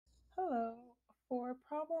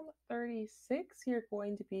problem 36, you're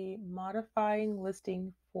going to be modifying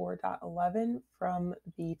listing 4.11 from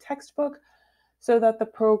the textbook so that the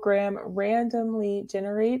program randomly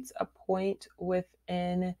generates a point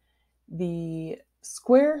within the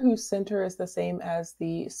square whose center is the same as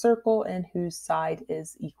the circle and whose side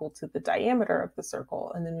is equal to the diameter of the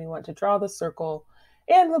circle. And then we want to draw the circle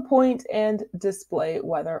and the point and display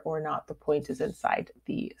whether or not the point is inside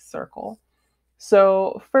the circle.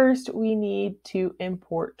 So first we need to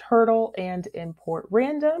import turtle and import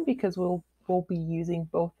random because we'll be using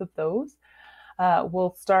both of those.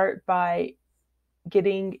 We'll start by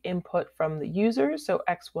getting input from the user. So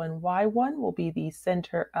x1, y1 will be the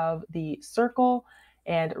center of the circle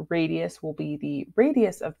and radius will be the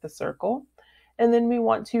radius of the circle. And then we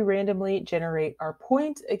want to randomly generate our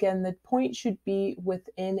point. Again, the point should be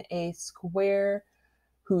within a square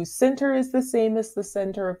whose center is the same as the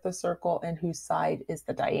center of the circle and whose side is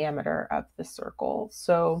the diameter of the circle.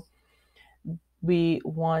 So we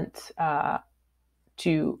want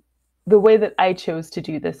the way that I chose to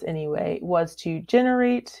do this anyway was to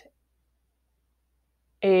generate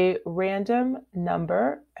a random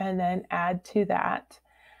number and then add to that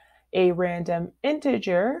a random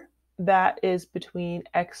integer that is between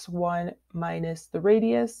x1 minus the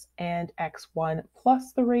radius and x1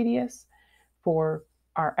 plus the radius for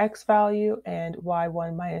our x value, and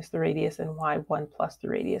y1 minus the radius and y1 plus the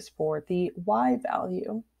radius for the y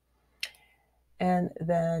value. And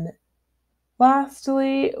then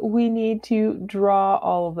lastly, we need to draw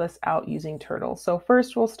all of this out using Turtle. So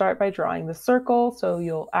first we'll start by drawing the circle. So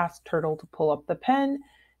you'll ask Turtle to pull up the pen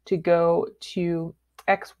to go to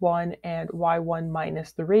x1 and y1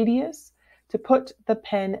 minus the radius, to put the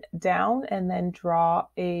pen down and then draw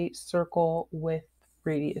a circle with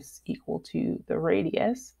radius equal to the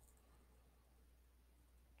radius.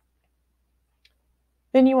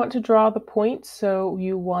 Then you want to draw the point, so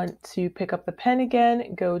you want to pick up the pen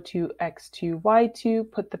again, go to x2,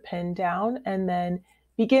 y2, put the pen down, and then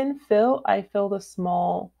begin fill. I filled a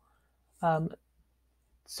small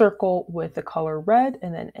circle with the color red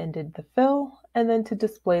and then ended the fill. And then to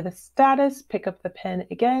display the status, pick up the pen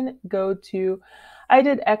again, go to, I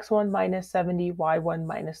did x1 minus 70, y1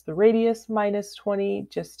 minus the radius minus 20,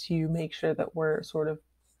 just to make sure that we're sort of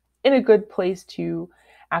in a good place to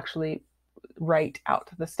actually write out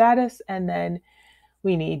the status. And then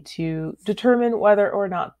we need to determine whether or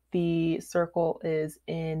not the circle is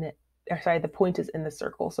the point is in the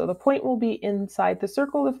circle. So the point will be inside the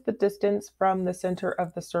circle if the distance from the center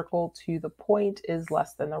of the circle to the point is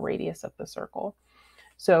less than the radius of the circle.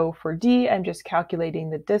 So for D, I'm just calculating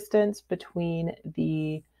the distance between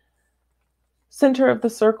the center of the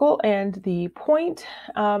circle and the point,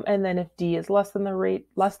 and then if D is less than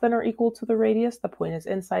or equal to the radius, the point is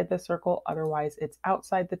inside the circle. Otherwise, it's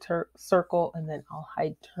outside the circle, and then I'll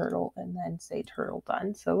hide turtle and then say turtle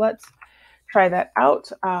done. So let's try that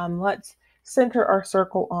out. Let's center our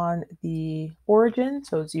circle on the origin,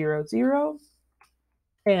 so 0, 0,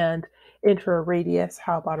 and enter a radius.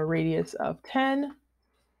 How about a radius of 10?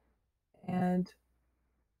 And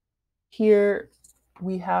here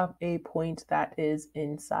we have a point that is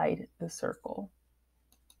inside the circle.